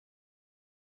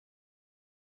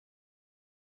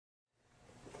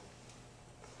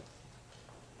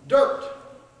Dirt.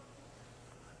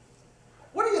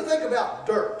 What do you think about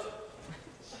dirt?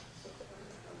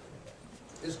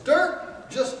 Is dirt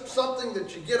just something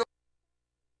that you get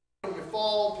when you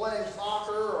fall playing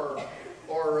soccer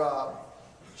or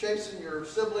chasing your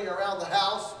sibling around the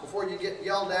house before you get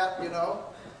yelled at, you know?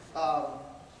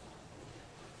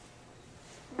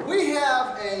 We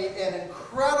have an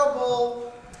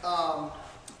incredible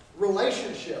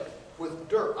relationship with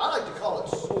dirt. I like to call it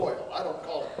soil. I don't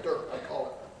call it dirt. I call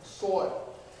it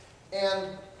soil.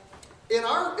 And in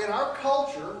our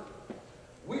culture,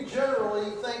 we generally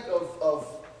think of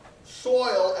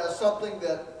soil as something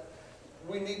that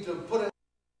we need to put in.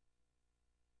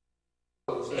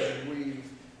 And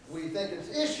we think it's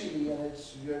ishy and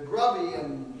it's grubby,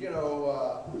 and you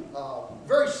know,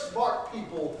 very smart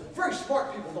people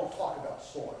don't talk about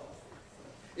soil.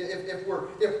 If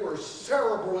we're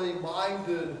cerebrally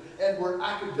minded and we're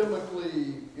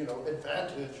academically, you know,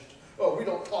 advantaged, we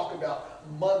don't talk about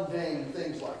mundane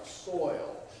things like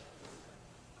soil.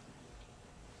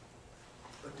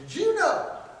 But did you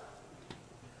know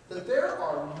that there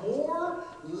are more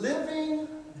living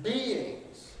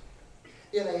beings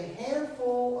in a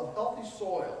handful of healthy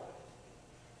soil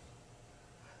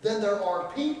than there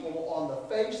are people on the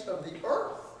face of the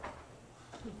earth?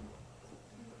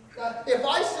 Now, if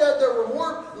I said there were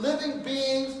more living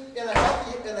beings in a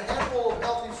handful of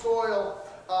healthy soil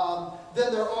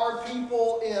than there are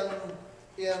people in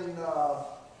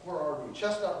where are we?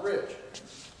 Chestnut Ridge,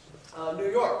 New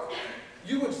York,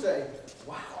 you would say,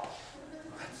 wow,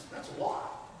 that's a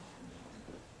lot.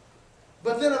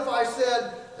 But then if I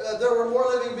said there were more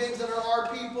living beings than there are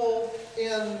people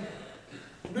in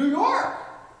New York,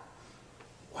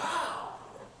 wow,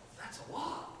 that's a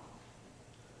lot.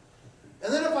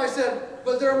 And then if I said,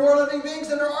 but there are more living beings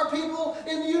than there are people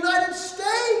in the United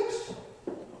States,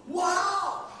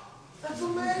 wow, that's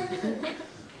amazing.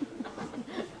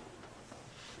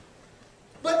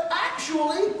 But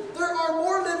actually, there are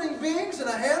more living beings in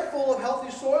a handful of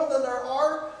healthy soil than there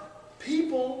are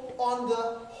people on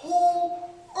the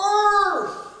whole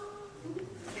earth.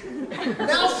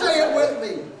 Now say it with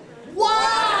me. Wow!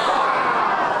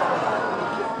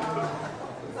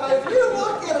 Now if you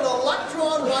look at an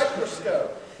electron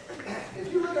microscope,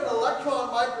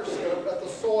 at the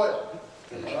soil,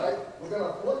 right? We're going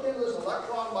to look into this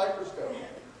electron microscope,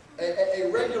 a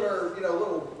regular, you know,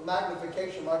 little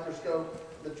magnification microscope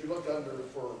that you look under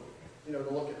for, you know,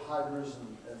 to look at hydras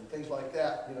and things like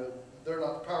that. You know, they're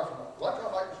not powerful enough.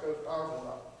 Electron microscope is powerful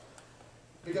enough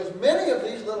because many of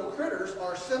these little critters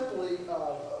are simply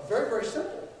very, very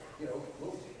simple. You know,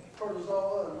 little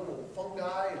protozoa and little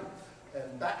fungi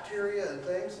and bacteria and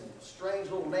things, and strange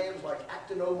little names like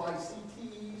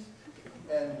actinomycetes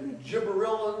and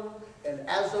gibberellin and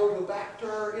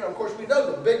azotobacter. You know, of course, we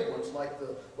know the big ones like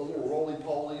the little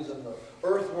roly-polies and the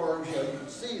earthworms. You know, you can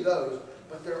see those.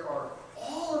 But there are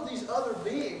all of these other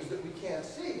beings that we can't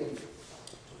see. And if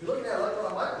you're looking at an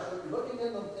electron microscope, you're looking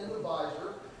in the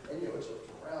visor, and you know, it's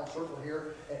a round circle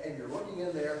here, and you're looking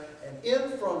in there, and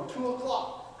in from 2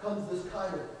 o'clock comes this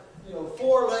kind of, you know,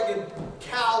 four-legged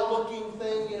cow-looking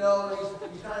thing, you know, and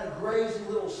he's kind of grazing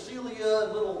little cilia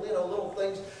and little, you know, little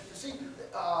things. You see,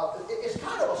 it's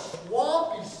kind of a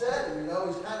swampy setting, you know.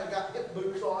 He's kind of got hip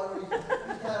boots on. He's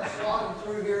kind of slogging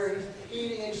through here. He's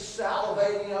eating, he's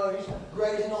salivating, you know. He's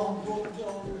grazing on, you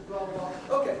know,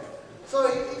 okay. So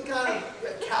he's kind of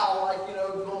cow-like, you know,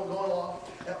 going along.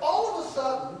 And all of a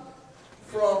sudden,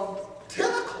 from 10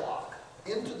 o'clock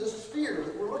into the sphere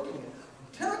that we're looking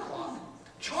at, 10 o'clock,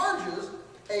 charges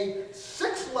a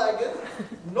six-legged,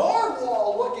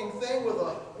 narwhal-looking thing with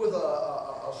a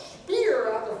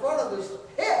spear out the front of his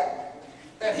head,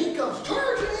 and he comes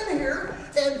charging in here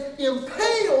and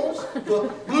impales the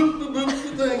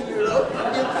thing, you know,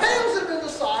 impales him in the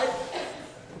side,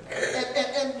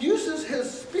 and uses his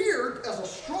spear as a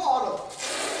straw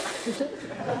to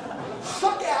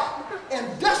suck out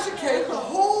and desiccate the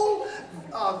whole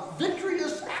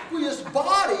vitreous, aqueous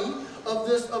body of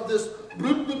this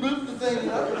thing, you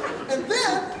know? And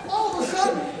then, all of a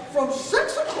sudden, from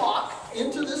 6 o'clock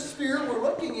into this sphere we're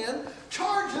looking in,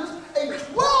 charges a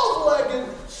 12-legged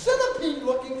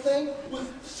centipede-looking thing with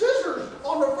scissors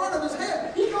on the front of his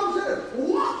head. He comes in and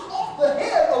whops off the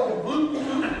head of the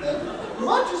thing,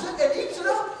 munches it, and eats it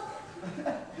up.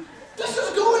 This is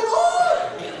going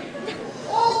on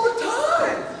all the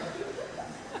time.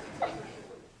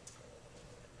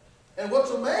 And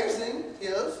what's amazing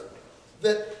is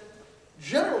that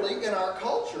generally in our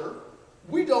culture,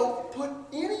 we don't put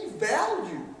any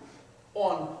value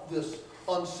on this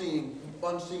unseen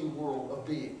world of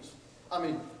beings. I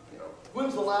mean, you know,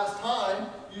 when's the last time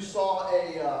you saw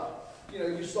you know,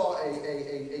 you saw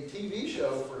a TV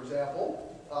show, for example.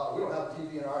 We don't have a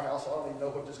TV in our house, so I don't even know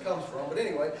what this comes from. But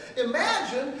anyway,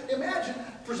 imagine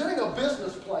presenting a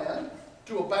business plan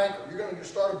to a banker. You're going to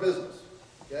start a business,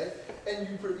 okay? And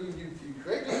you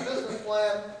create this business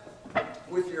plan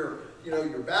with your, you know,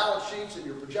 your balance sheets and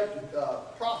your projected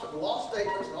profit and loss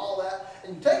statements and all that,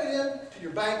 and you take it in to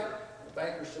your banker. The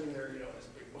banker's sitting there, you know, in this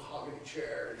big mahogany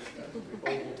chair, he's got this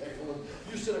big oval table, and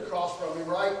you sit across from him,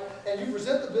 right? And you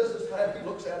present the business plan. He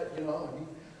looks at it, you know, and he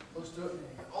looks to it, and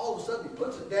all of a sudden he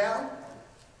puts it down,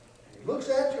 and he looks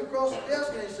at you across the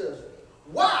desk, and he says,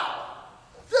 "Wow,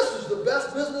 this is the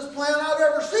best business plan I've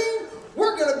ever seen.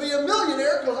 We're going to be a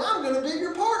millionaire because I'm going to be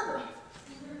your partner."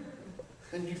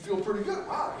 And you feel pretty good.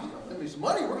 Wow, he's going to give me some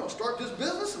money. We're going to start this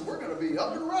business, and we're going to be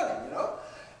up and running, you know.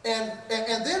 And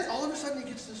then all of a sudden he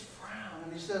gets this frown,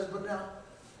 and he says, "But now,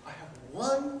 I have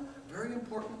one very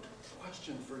important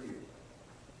question for you.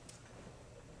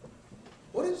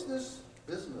 What is this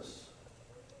business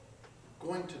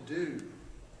going to do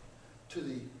to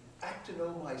the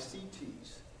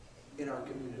actinomycetes in our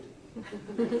community?"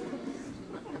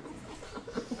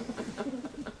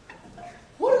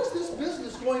 What is this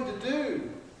business going to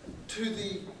do to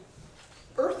the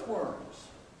earthworms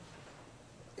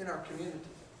in our community?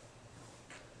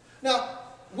 Now,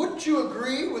 wouldn't you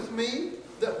agree with me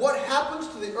that what happens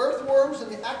to the earthworms and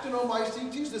the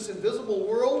actinomycetes, this invisible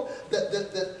world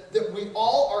that we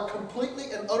all are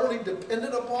completely and utterly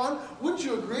dependent upon, wouldn't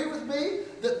you agree with me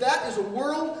that that is a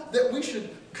world that we should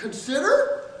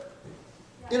consider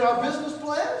in our business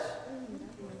plans?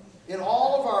 In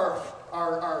all of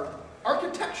our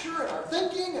architecture and our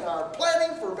thinking and our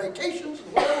planning for vacations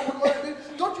and whatever we're going to do?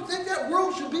 Don't you think that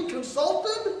world should be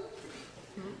consulted?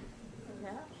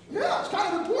 Yeah, it's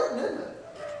kind of important, isn't it?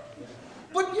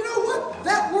 But you know what?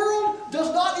 That world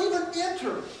does not even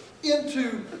enter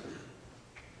into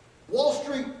Wall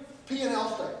Street P&L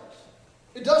statements.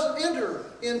 It doesn't enter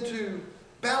into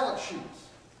balance sheets.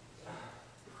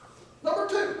 Number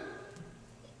 2.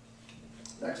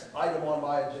 Next item on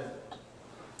my agenda.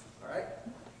 All right?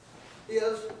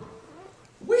 Is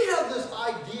we have this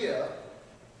idea,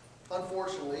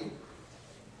 unfortunately,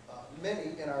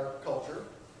 many in our culture,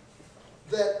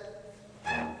 that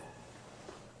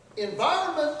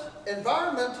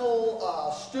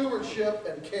environmental stewardship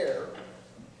and care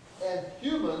and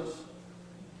humans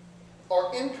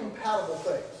are incompatible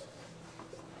things.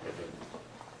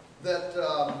 That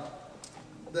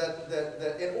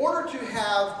in order to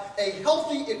have a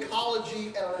healthy ecology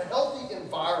and a healthy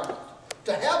environment,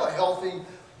 to have a healthy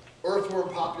earthworm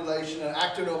population and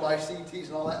actinomycetes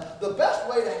and all that, the best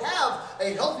way to have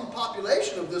a healthy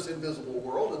population of this invisible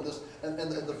world and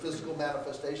the physical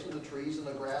manifestation, the trees and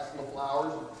the grass and the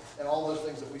flowers and all those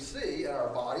things that we see in our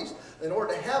bodies, in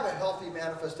order to have a healthy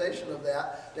manifestation of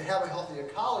that, to have a healthy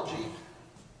ecology,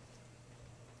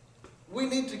 we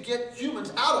need to get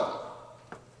humans out of it.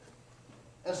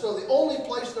 And so the only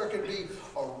place there can be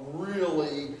a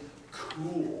really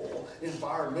cool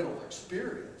environmental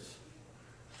experience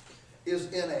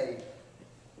is in a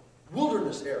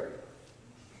wilderness area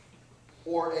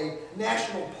or a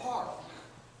national park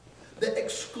that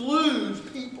excludes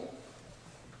people.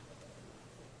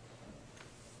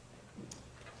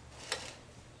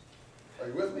 Are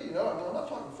you with me? You know, I'm not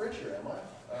talking French here, am I?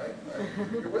 All right?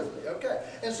 You're with me. Okay.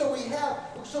 And so we have,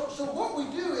 so what we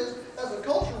do is, as a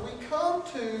culture, we come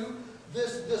to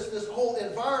this whole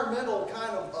environmental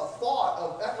kind of thought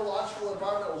of ecological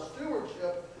environmental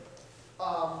stewardship,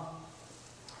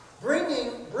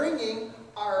 bringing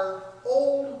our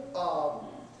old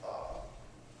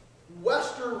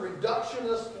Western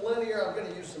reductionist linear, I'm going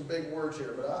to use some big words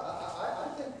here, but I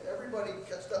think everybody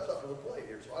steps up to the plate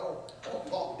here, so I don't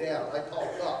talk down, I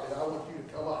talk up, and I want you to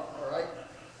come up, all right?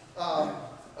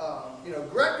 You know,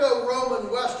 Greco-Roman,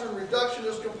 Western,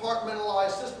 reductionist,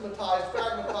 compartmentalized, systematized,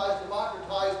 fragmentized,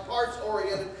 democratized,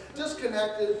 parts-oriented,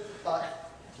 disconnected, like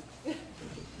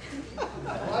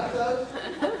those?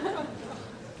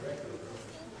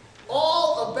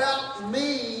 All about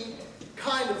me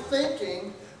kind of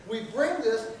thinking. We bring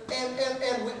this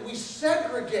and we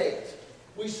segregate.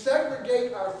 We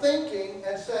segregate our thinking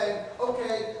and say,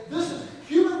 okay, this is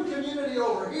human community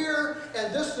over here,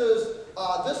 and this is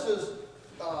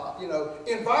you know,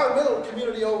 environmental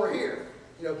community over here.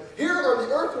 You know, here are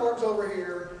the earthworms over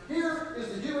here. Here is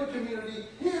the human community.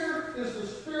 Here is the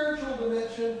spiritual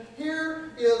dimension.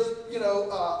 Here is, you know,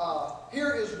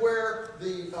 here is where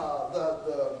the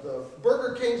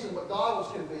Burger Kings and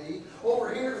McDonald's can be.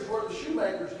 Over here is where the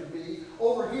shoemakers can be.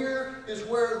 Over here is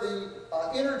where the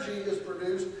energy is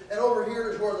produced, and over here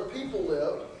is where the people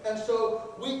live. And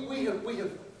so we have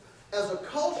as a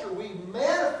culture, we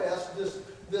manifest this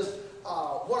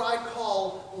what I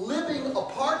call living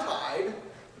apartheid,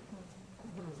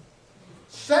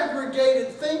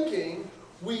 segregated thinking.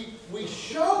 We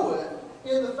show it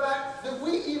in the fact that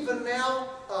we even now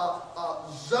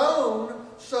zone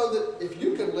so that if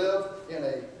you can live in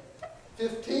a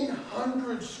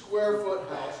 1,500 square foot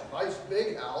house, a nice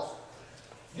big house,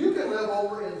 you can live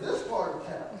over in this part of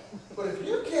town. But if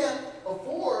you can't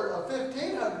afford a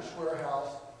 1,500 square house,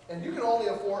 and you can only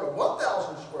afford a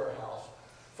 1,000 square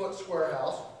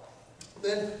house,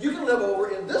 then you can live over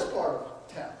in this part of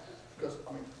town. Because,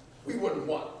 I mean, we wouldn't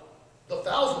want the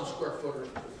 1,000 square footers,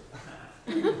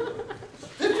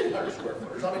 1,500 square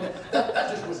footers. I mean,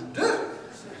 that just wouldn't do.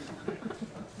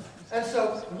 And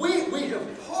so we have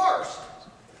parsed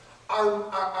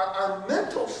our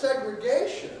mental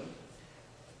segregation.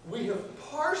 We have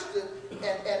parsed it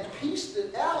and pieced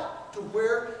it out to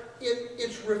where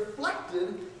it's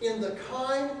reflected in the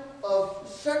kind of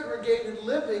segregated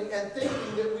living and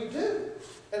thinking that we do.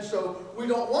 And so we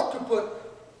don't want to put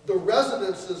the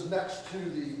residences next to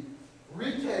the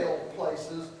retail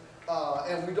places,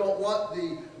 and we don't want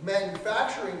the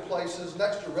manufacturing places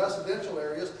next to residential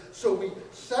areas, so we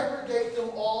segregate them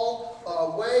all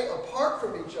way apart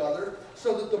from each other,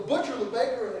 so that the butcher, the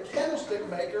baker, and the candlestick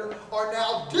maker are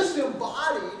now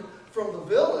disembodied from the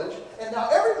village, and now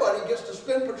everybody gets to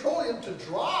spend petroleum to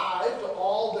drive to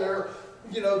all their,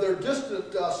 their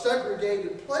distant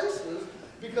segregated places,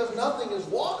 because nothing is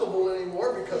walkable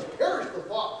anymore, because perish the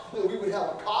thought that we would have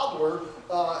a cobbler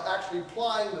actually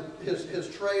plying his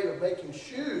trade of making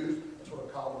shoes. That's what a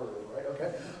cobbler is, right?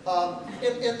 Okay.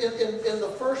 In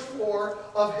the first floor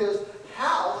of his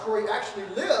house, where he actually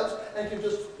lives, and can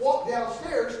just walk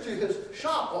downstairs to his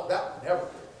shop. Well, that would never do.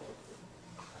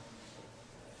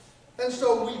 And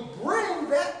so we bring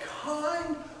that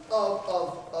kind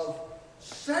of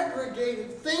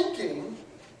segregated thinking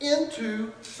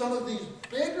into some of these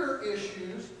bigger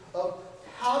issues of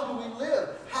how do we live?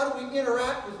 How do we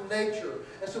interact with nature?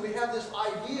 And so we have this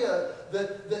idea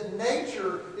that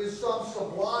nature is some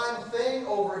sublime thing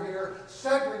over here,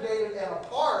 segregated and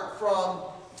apart from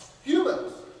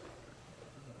humans.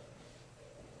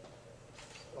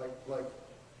 Like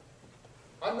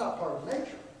I'm not part of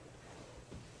nature.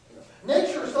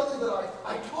 Nature is something that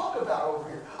I talk about over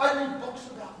here. I read books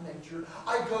about nature.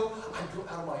 I go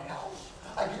out of my house.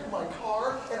 I get in my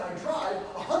car and I drive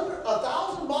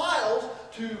 1,000 miles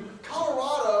to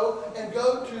Colorado and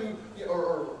go to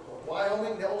or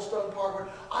Wyoming, Yellowstone Park.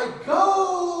 I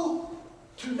go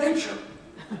to nature.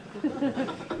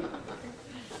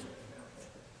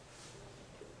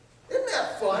 Isn't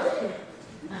that funny?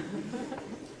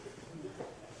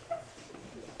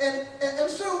 And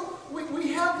so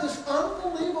we have this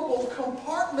unbelievable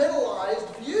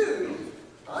compartmentalized view.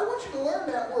 I want you to learn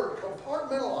that word,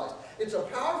 compartmentalized. It's a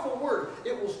powerful word.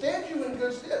 It will stand you in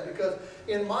good stead, because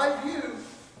in my view,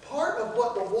 part of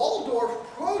what the Waldorf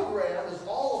program is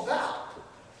all about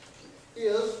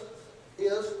is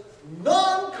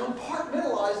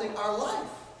non-compartmentalizing our life.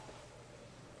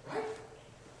 Right?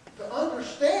 To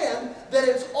understand that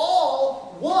it's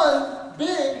all one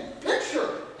big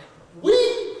picture.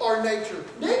 We are nature.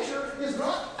 Nature is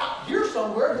not out here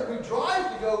somewhere that we drive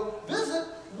to go visit.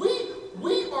 We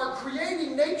are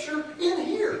creating nature in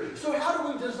here. So how do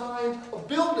we design a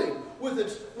building with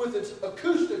its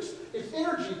acoustics, its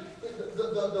energy,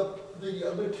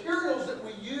 the materials that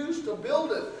we use to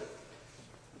build it?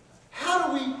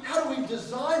 How do we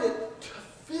design it to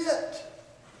fit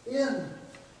in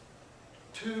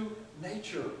to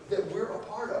nature that we're a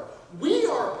part of? We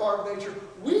are a part of nature.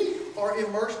 We are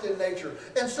immersed in nature.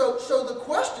 And so the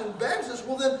question begs us,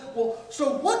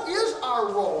 so what is our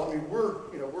role? I mean, we're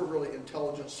really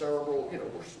intelligent, cerebral,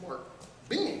 we're smart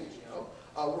beings,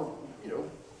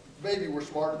 maybe we're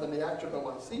smarter than the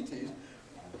Actinolycetes.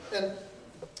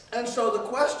 And so the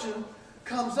question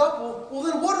comes up, well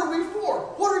then what are we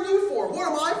for? What are you for?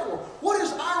 What am I for? What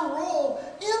is our role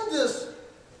in this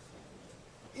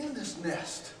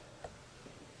nest?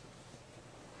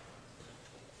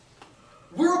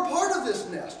 We're a part of this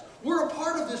nest. We're a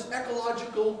part of this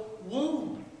ecological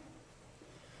womb.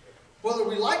 Whether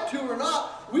we like to or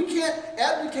not, we can't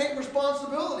abdicate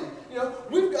responsibility.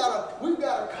 We've got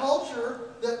a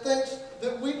culture that thinks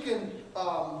that we can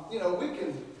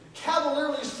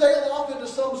cavalierly sail off into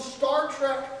some Star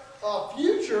Trek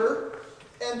future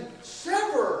and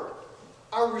sever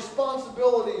our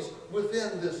responsibilities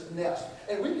within this nest.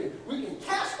 And we can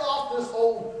cast off this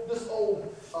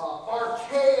old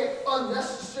archaic,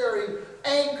 unnecessary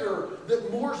anchor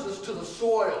that moors us to the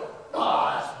soil.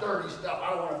 That's dirty stuff. I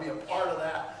don't want to be a part of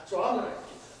that. So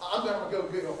I'm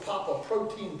going to go pop a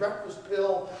protein breakfast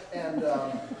pill and,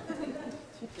 and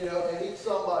eat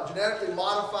some genetically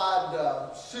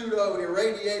modified,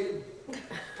 pseudo-irradiated,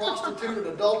 prostituted,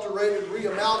 adulterated,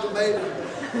 re-amalgamated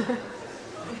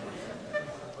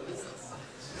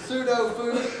pseudo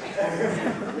food,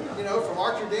 from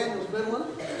Archer Daniels Midland,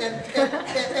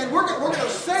 and we're going to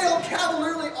sail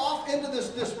cavalierly off into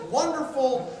this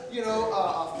wonderful,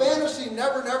 fantasy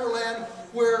never land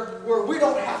where we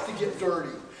don't have to get dirty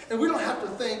and we don't have to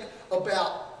think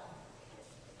about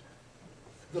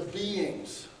the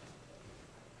beings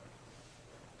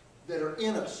that are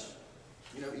in us.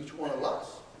 Each one of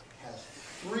us has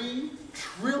 3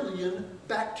 trillion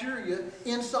bacteria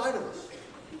inside of us.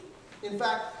 In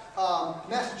fact,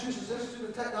 Massachusetts Institute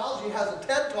of Technology has a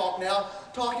TED Talk now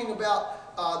talking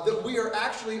about that we are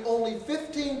actually only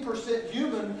 15%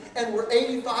 human and we're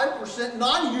 85%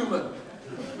 non-human.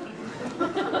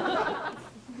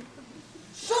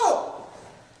 So,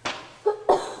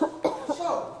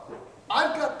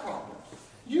 I've got problems.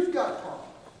 You've got problems.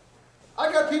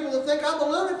 I've got people that think I'm a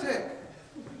lunatic.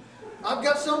 I've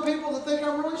got some people that think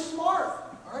I'm really smart.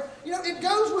 All right? It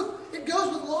goes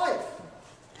with life.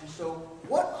 And so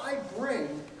what I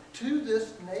bring to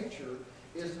this nature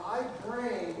is I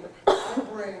bring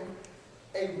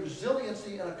a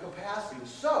resiliency and a capacity.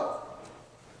 So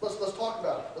let's talk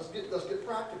about it. Let's get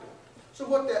practical. So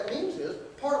what that means is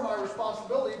part of my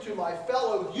responsibility to my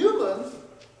fellow humans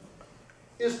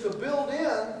is to build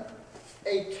in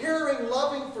a caring,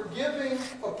 loving, forgiving,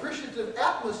 appreciative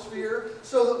atmosphere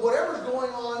so that whatever's going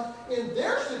on in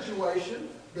their situation,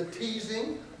 the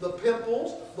teasing, the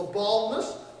pimples, the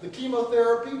baldness, the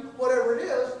chemotherapy, whatever it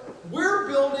is, we're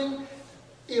building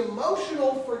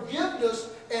emotional forgiveness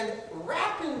and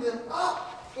wrapping them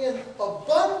up in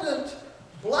abundant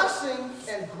blessing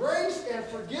and grace and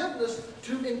forgiveness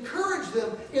to encourage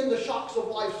them in the shocks of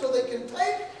life so they can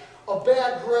take a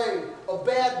bad grade, a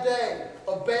bad day,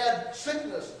 a bad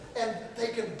sickness, and they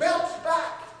can bounce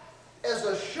back as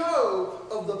a show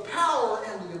of the power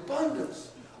and the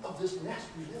abundance of this nest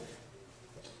we live in.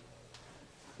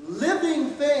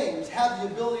 Living things have the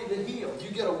ability to heal.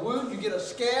 You get a wound, you get a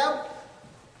scab,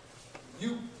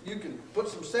 you can put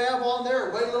some salve on there,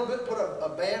 wait a little bit, put a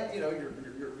band, your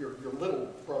little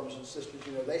brothers and sisters,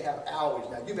 they have owies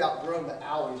now. You've outgrown the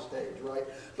owie stage, right?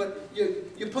 But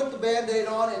you put the Band-Aid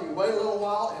on and you wait a little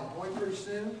while, and boy, pretty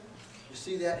soon, you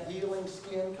see that healing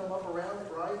skin come up around it,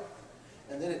 right?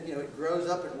 And then it grows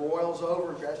up, it roils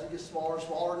over, and gradually gets smaller and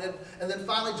smaller, and then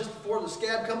finally, just before the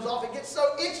scab comes off, it gets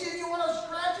so itchy and you want to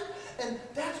scratch it. And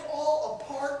that's all a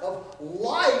part of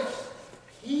life's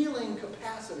healing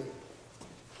capacity.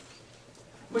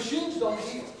 Machines don't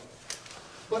heal.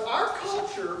 But our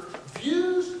culture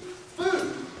views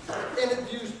food, and it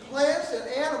views plants and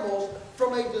animals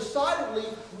from a decidedly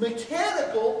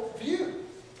mechanical view.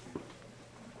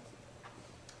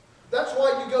 That's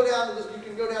why you can go down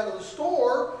to the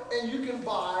store and you can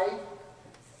buy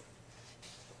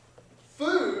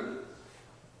food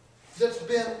that's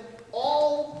been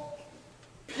all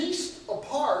pieced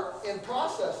apart in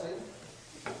processing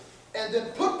and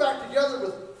then put back together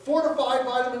with fortified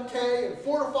vitamin K and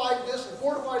fortified this and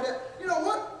fortified that. You know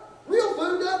what? Real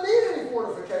food doesn't need any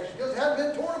fortification because it hasn't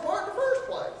been torn apart in the first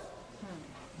place.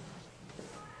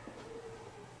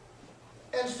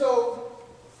 And so,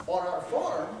 on our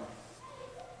farm,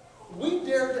 we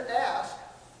dare to ask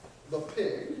the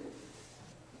pig,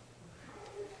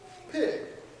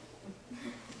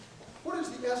 what is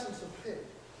the essence of pig?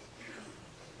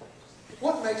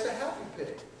 What makes a happy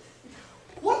pig?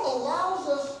 What allows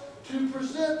us to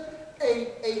present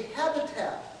a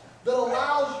habitat that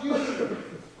allows you,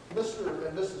 Mr.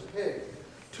 and Mrs. Pig,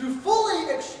 to fully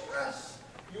express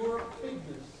your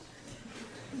pigness?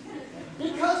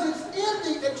 Because it's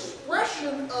in the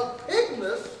expression of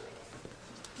pigness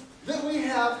that we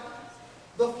have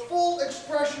the full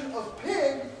expression of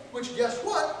pig, which, guess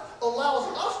what, allows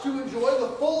us to enjoy the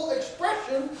full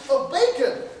expression of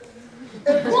bacon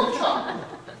and pork chop.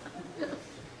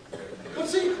 But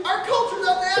see, our culture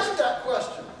doesn't ask that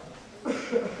question.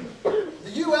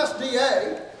 The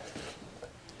USDA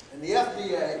and the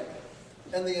FDA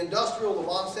and the industrial, the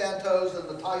Monsantos and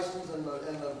the Tysons and the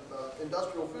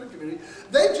industrial food community,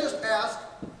 they just ask,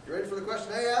 you ready for the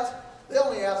question they ask? They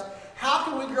only ask, how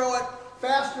can we grow it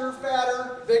faster,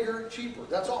 fatter, bigger, cheaper?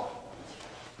 That's all.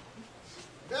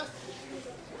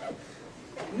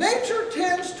 Nature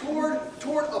tends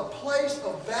toward a place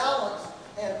of balance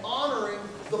and honoring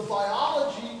the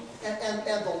biology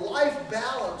and the life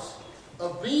balance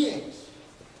of beings.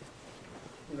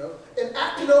 You know, and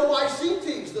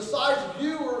actinomycetes, the size of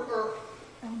you,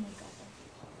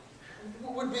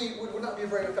 would not be a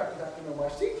very effective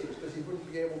actinomycetes because he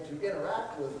wouldn't be able to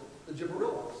interact with the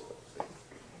gibberellins.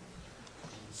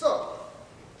 So,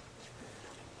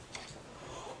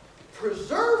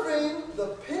 preserving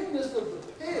the pigness of the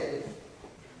pig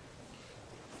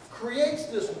creates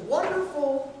this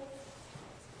wonderful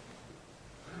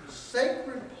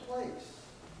sacred place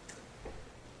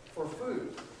for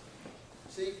food.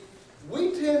 See,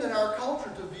 we tend in our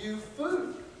culture to view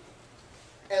food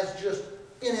as just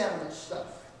inanimate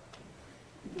stuff.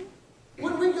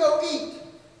 When we go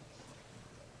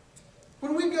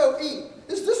eat,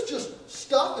 is this just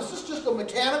stuff? Is this just a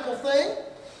mechanical thing?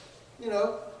 You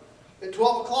know, at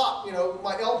 12 o'clock, you know,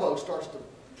 my elbow starts to...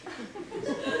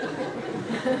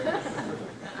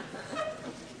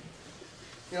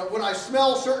 You know, when I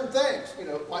smell certain things, you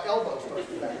know, my elbow starts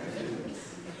to back.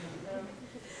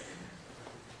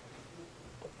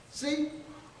 See,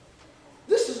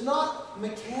 this is not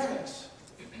mechanics.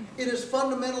 It is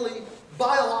fundamentally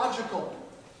biological.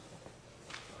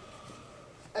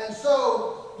 And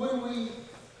so when we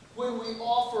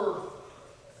offer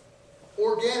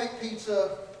organic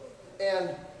pizza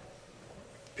and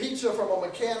pizza from a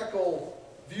mechanical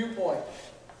viewpoint,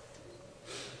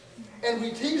 and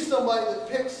we tease somebody that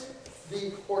picks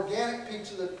the organic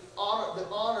pizza that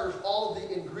honors all of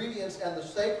the ingredients and the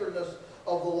sacredness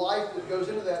of the life that goes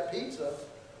into that pizza,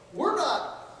 we're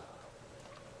not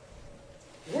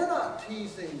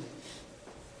teasing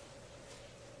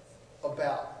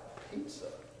about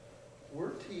pizza.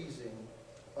 We're teasing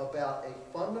about a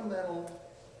fundamental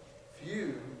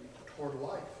view toward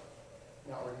life.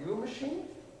 Now, are you a machine?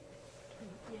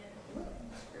 Yeah. No,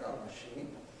 you're not a machine.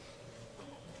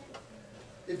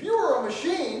 If you were a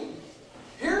machine,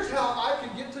 here's how I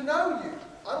could get to know you.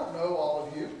 I don't know all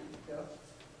of you. You know?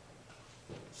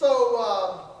 So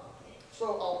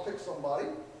I'll pick somebody,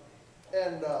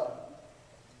 and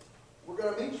we're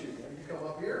going to meet you. You come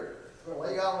up here. We're going to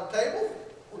lay you out on a table.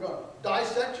 We're going to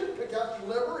dissect you, pick out your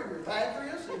liver and your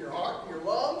pancreas and your heart and your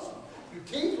lungs, and your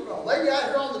teeth. We're going to lay you out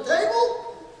here on the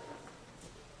table.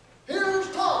 Here's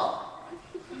Tom.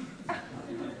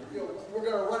 You know, we're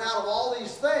going to run out of all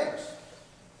these things.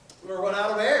 We're going to run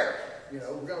out of air. You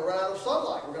know, we're going to run out of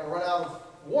sunlight. We're going to run out of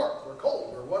warmth or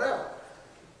cold or whatever.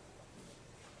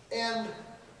 And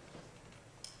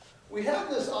we have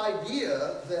this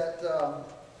idea that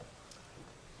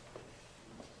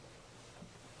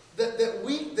that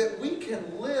we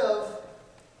can live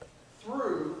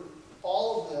through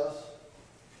all of this,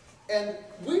 and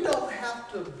we don't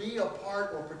have to be a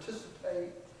part or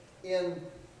participate in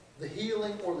the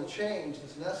healing or the change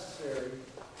that's necessary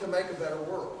to make a better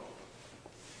world.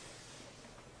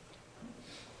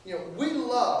 You know, we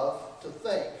love to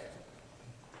think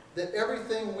that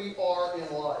everything we are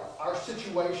in life, our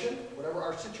situation, whatever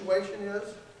our situation is,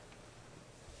 it's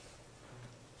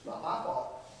not my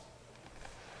fault.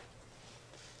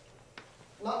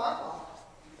 Not my fault.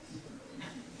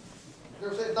 You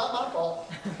ever say, it's not my fault?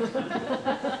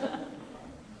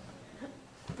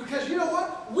 Because you know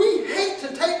what? We hate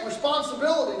to take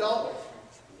responsibility, don't we?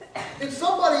 It's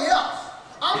somebody else.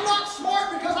 I'm not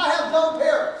smart because I have dumb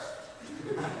parents.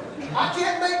 I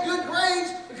can't make good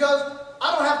grades because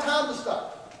I don't have time to study.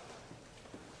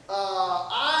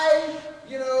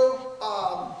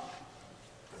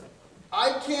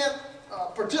 I can't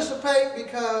participate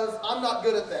because I'm not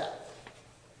good at that.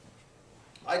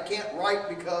 I can't write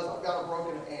because I've got a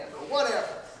broken hand or whatever,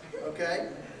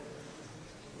 okay?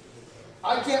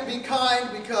 I can't be kind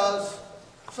because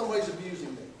somebody's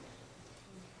abusing me.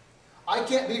 I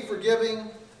can't be forgiving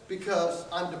because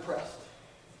I'm depressed.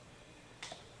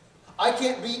 I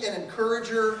can't be an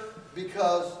encourager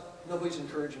because nobody's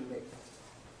encouraging me.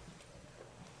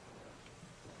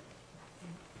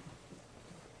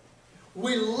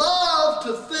 We love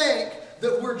to think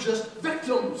that we're just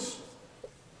victims.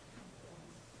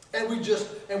 And we just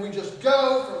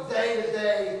go from day to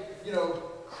day, you know,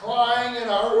 crying in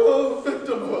our own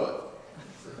victimhood.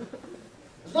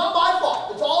 It's not my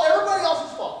fault. It's all everybody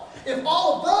else's fault. If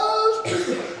all of those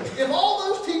people, if all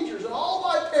those teachers and all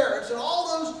my parents and all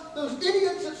those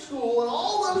idiots at school and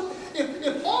all those,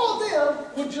 if all of them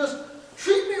would just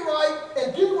treat me right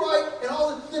and do right and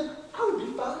all that, then I would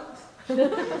be fine.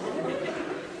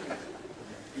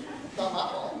 It's not my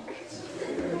fault.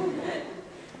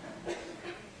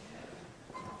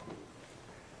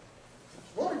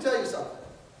 Let me tell you something.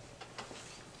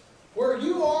 Where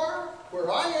you are,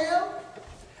 where I am,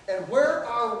 and where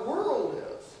our world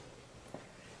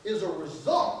is a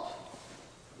result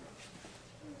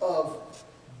of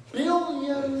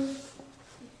billions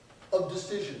of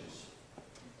decisions.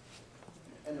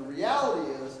 And the reality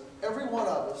is, every one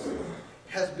of us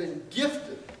has been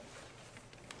gifted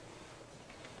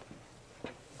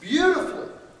beautifully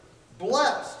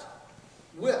blessed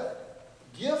with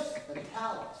gifts and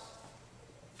talents.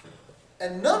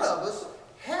 And none of us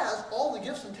has all the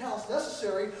gifts and talents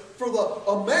necessary for the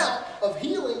amount of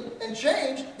healing and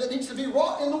change that needs to be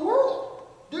wrought in the world,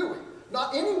 do we?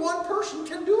 Not any one person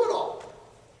can do it all.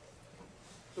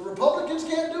 The Republicans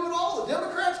can't do it all. The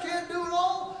Democrats can't do it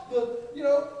all.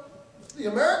 The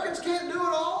Americans can't do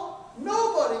it all.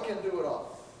 Nobody can do it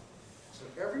all. So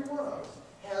every one of us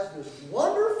has this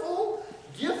wonderful,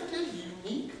 gifted,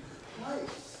 unique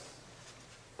place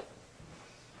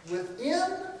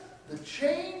within the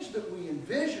change that we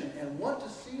envision and want to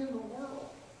see in the world.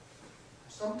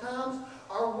 Sometimes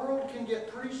our world can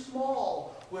get pretty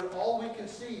small when all we can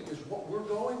see is what we're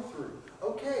going through.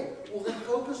 Okay, well then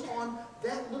focus on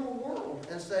that little world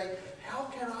and say, how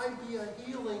can I be a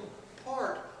healing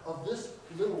part of this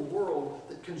little world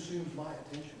that consumes my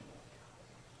attention?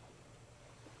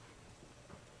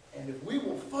 And if we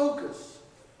will focus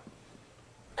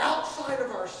outside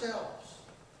of ourselves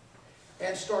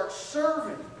and start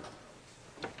serving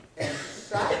and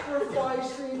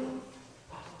sacrificing,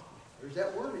 there's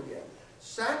that word again,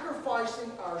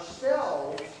 sacrificing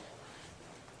ourselves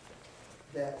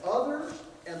that others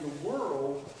and the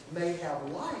world may have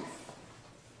life,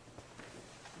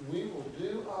 we will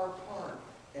do our part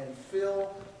and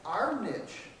fill our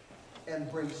niche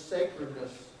and bring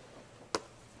sacredness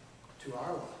to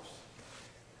our lives.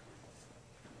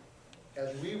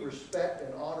 As we respect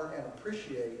and honor and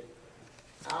appreciate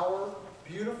our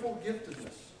beautiful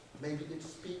giftedness. Maybe it's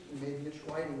speaking, maybe it's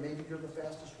writing, maybe you're the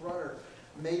fastest runner,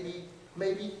 maybe,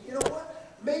 you know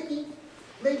what? Maybe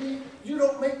you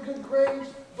don't make good grades,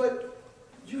 but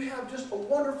you have just a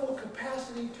wonderful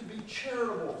capacity to be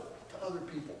charitable to other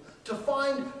people, to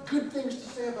find good things to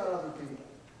say about other people.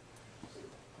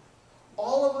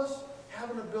 All of us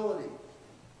have an ability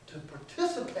to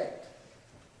participate.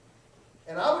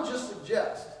 And I would just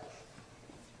suggest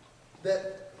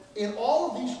that in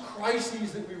all of these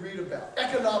crises that we read about,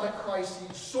 economic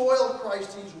crises, soil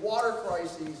crises, water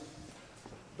crises,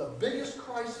 the biggest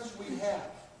crisis we have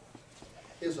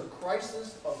is a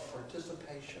crisis of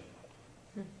participation.